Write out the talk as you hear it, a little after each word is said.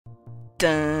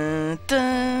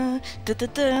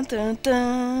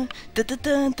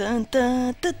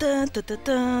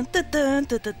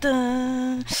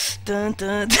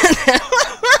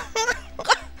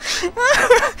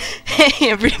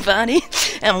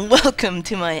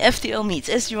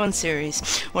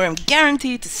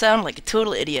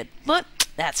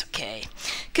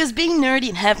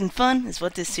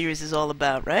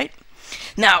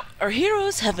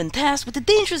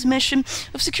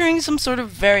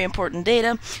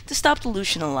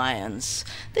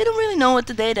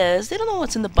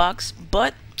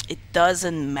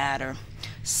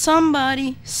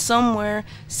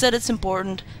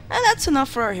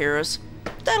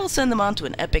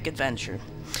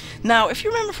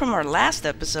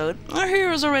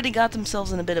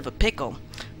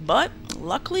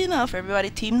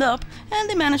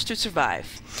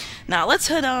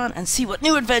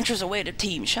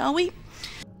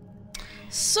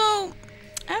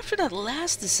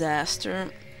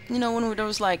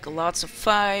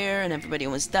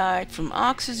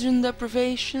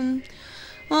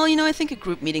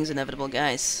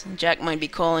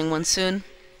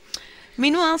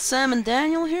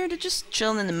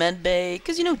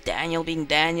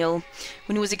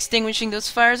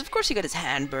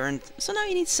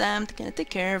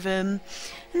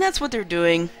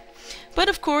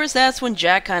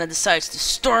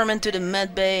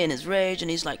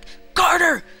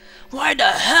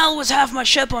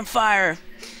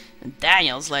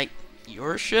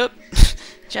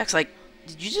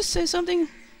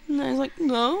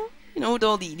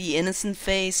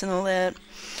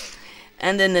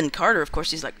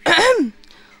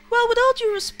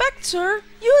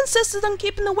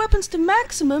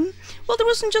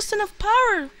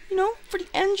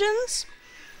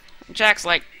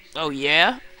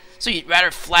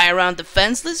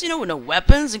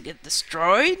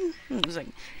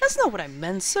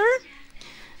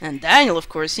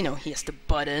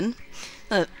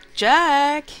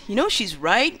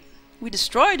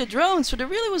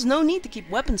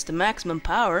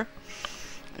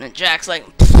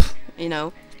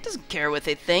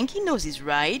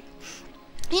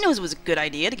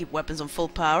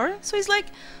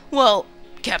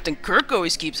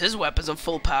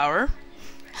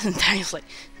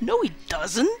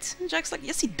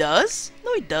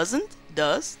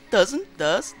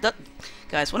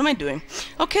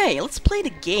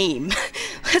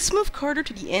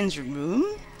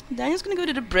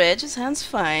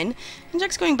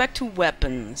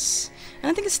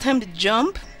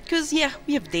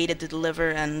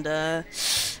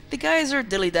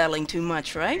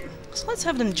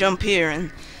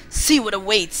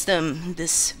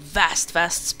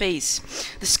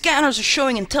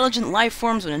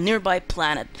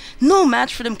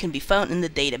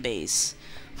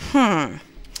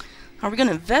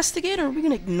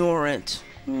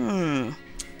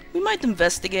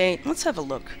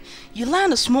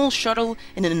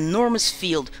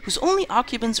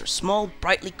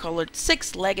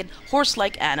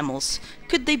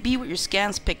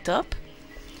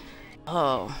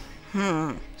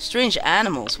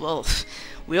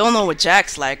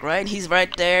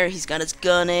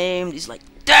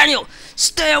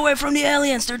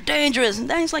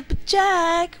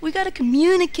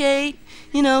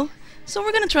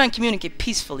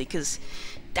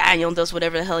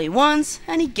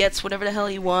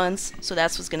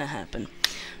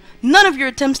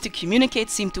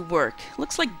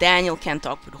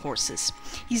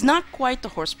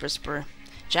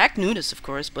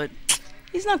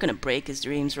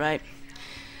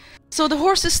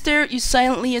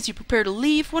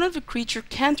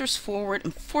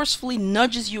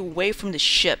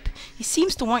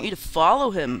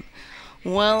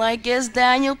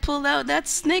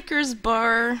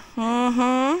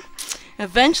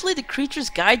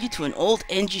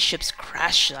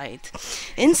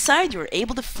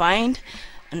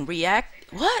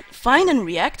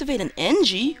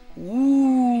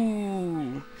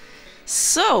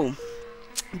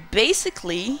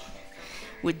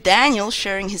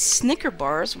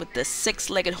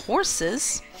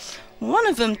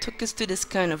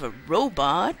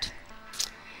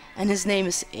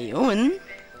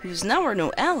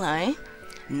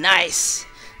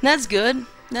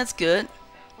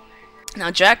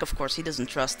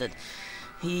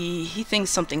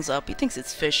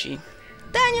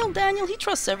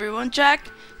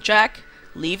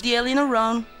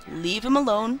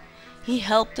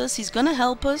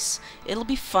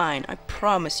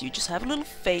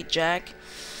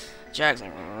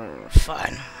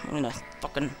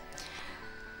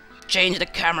change the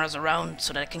cameras around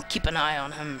so that I can keep an eye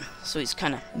on him. So he's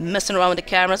kind of messing around with the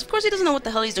cameras. Of course, he doesn't know what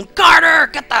the hell he's doing.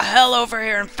 Carter, get the hell over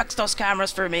here and fix those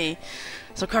cameras for me.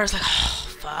 So Carter's like, oh,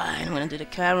 fine, I'm gonna do the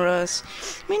cameras.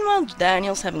 Meanwhile,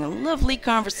 Daniel's having a lovely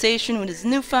conversation with his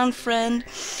newfound friend,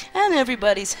 and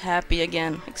everybody's happy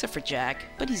again, except for Jack.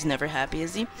 But he's never happy,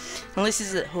 is he? Unless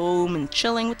he's at home and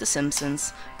chilling with the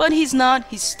Simpsons. But he's not.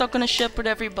 He's stuck on a ship with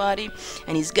everybody,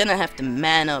 and he's gonna have to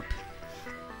man up.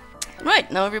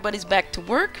 Right, now everybody's back to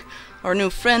work. Our new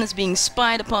friend is being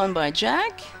spied upon by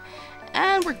Jack.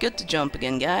 And we're good to jump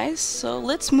again, guys. So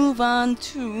let's move on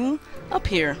to up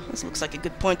here. This looks like a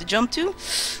good point to jump to.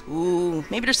 Ooh,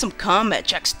 maybe there's some combat.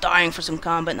 Jack's dying for some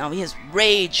combat now. He has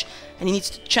rage, and he needs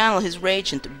to channel his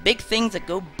rage into big things that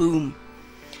go boom.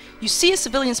 You see a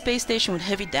civilian space station with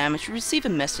heavy damage. You receive a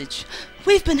message.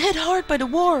 We've been hit hard by the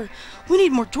war. We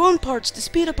need more drone parts to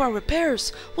speed up our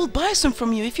repairs. We'll buy some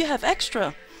from you if you have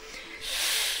extra.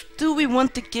 Do we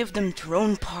want to give them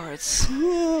drone parts?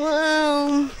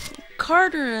 Well,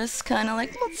 Carter is kind of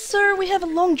like, well, sir, we have a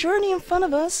long journey in front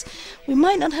of us. We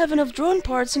might not have enough drone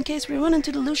parts in case we run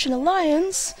into the Lucian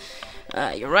Alliance.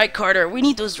 You're right, Carter. We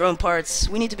need those drone parts.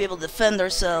 We need to be able to defend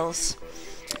ourselves.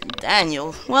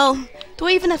 Daniel. Well, do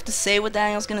I even have to say what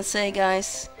Daniel's gonna say,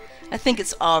 guys? I think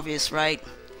it's obvious, right?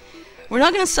 We're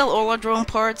not gonna sell all our drone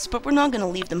parts, but we're not gonna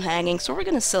leave them hanging, so we're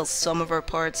gonna sell some of our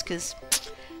parts, because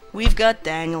we've got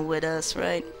Daniel with us,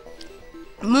 right?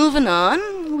 Moving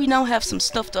on, we now have some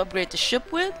stuff to upgrade the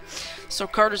ship with. So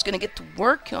Carter's gonna get to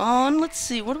work on, let's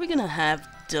see, what are we gonna have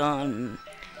done?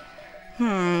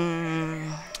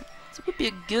 It would be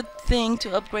a good thing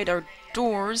to upgrade our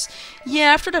doors.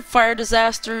 Yeah, after the fire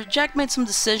disaster, Jack made some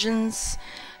decisions,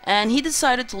 and he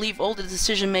decided to leave all the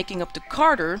decision making up to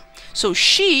Carter, so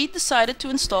she decided to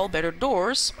install better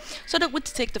doors, so that it would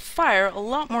take the fire a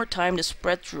lot more time to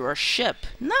spread through our ship.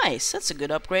 Nice, that's a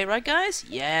good upgrade, right guys?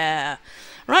 Yeah.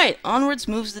 Right, onwards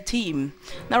moves the team.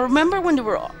 Now remember when they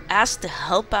were asked to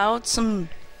help out some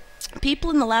people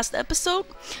in the last episode?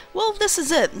 Well, this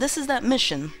is it. This is that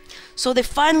mission. So they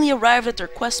finally arrived at their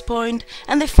quest point,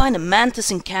 and they find a mantis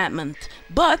encampment.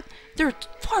 But there are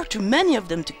far too many of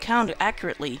them to count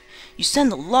accurately. You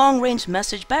send a long-range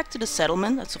message back to the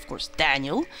settlement, that's of course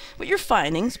Daniel, with your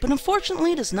findings, but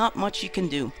unfortunately there's not much you can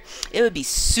do. It would be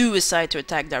suicide to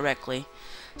attack directly.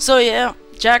 So yeah,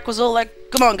 Jack was all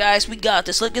like, come on guys, we got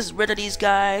this, let's get rid of these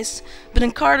guys. But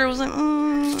then Carter was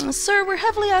like, sir, we're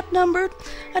heavily outnumbered.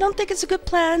 I don't think it's a good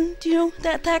plan, to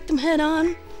attack them head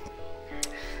on.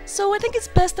 So I think it's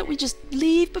best that we just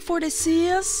leave before they see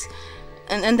us.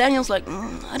 And Daniel's like,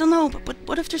 I don't know, but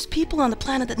what if there's people on the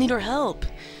planet that need our help?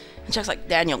 And Jack's like,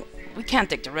 Daniel, we can't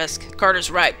take the risk. Carter's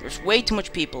right, there's way too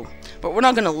much people. But we're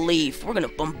not gonna leave, we're gonna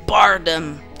bombard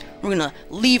them. We're gonna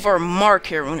leave our mark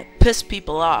here, we're gonna piss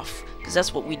people off. Because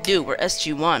that's what we do, we're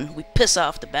SG-1, we piss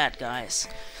off the bad guys.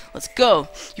 Let's go.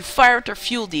 You fire at their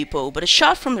fuel depot, but a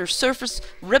shot from their surface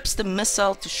rips the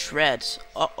missile to shreds.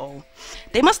 Uh-oh.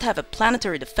 They must have a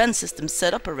planetary defense system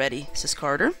set up already, says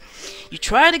Carter. You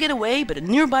try to get away, but a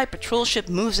nearby patrol ship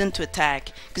moves in to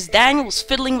attack. Because Daniel was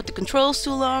fiddling with the controls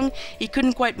too long, he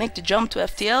couldn't quite make the jump to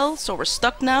FTL, so we're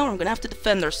stuck now and we're gonna have to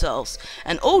defend ourselves.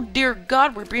 And oh dear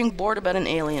God, we're being bored about an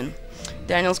alien.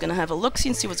 Daniel's gonna have a look-see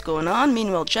and see what's going on.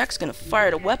 Meanwhile, Jack's gonna fire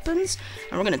the weapons,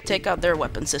 and we're gonna take out their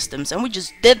weapon systems. And we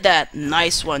just did that.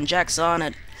 Nice one. Jack's on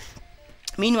it.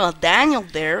 Meanwhile, Daniel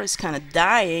there is kind of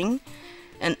dying.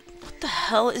 And what the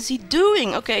hell is he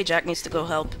doing? Okay, Jack needs to go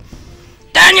help.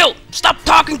 Daniel! Stop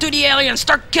talking to the alien!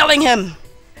 Start killing him!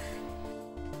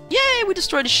 Yay! We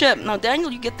destroyed the ship. Now,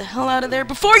 Daniel, you get the hell out of there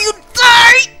before you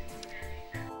die!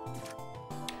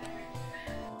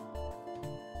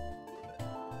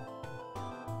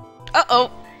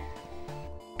 Uh-oh.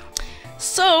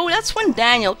 So, that's when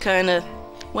Daniel kinda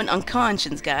went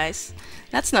unconscious, guys.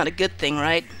 That's not a good thing,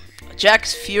 right?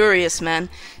 Jack's furious, man.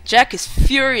 Jack is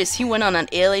furious. He went on an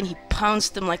alien. He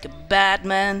pounced him like a bad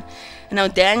man. And now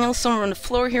Daniel's somewhere on the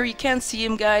floor here. You can't see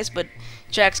him, guys, but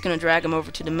Jack's gonna drag him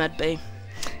over to the med bay.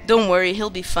 Don't worry, he'll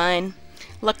be fine.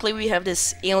 Luckily, we have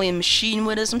this alien machine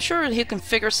with us. I'm sure he can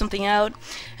figure something out.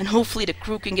 And hopefully the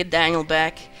crew can get Daniel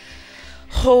back.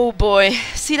 Oh boy.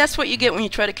 See, that's what you get when you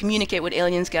try to communicate with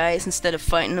aliens, guys, instead of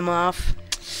fighting them off.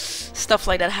 Stuff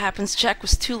like that happens. Jack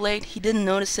was too late. He didn't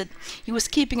notice it. He was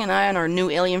keeping an eye on our new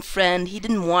alien friend. He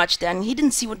didn't watch that, and he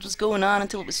didn't see what was going on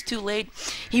until it was too late.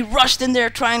 He rushed in there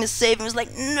trying to save him. He was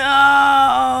like,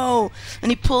 no!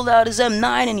 And he pulled out his M9,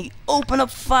 and he opened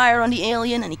up fire on the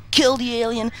alien, and he killed the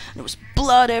alien. And there was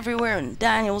blood everywhere, and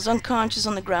Daniel was unconscious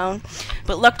on the ground.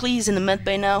 But luckily, he's in the med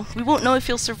bay now. We won't know if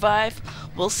he'll survive.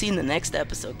 We'll see in the next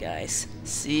episode, guys.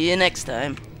 See you next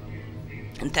time.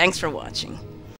 And thanks for watching.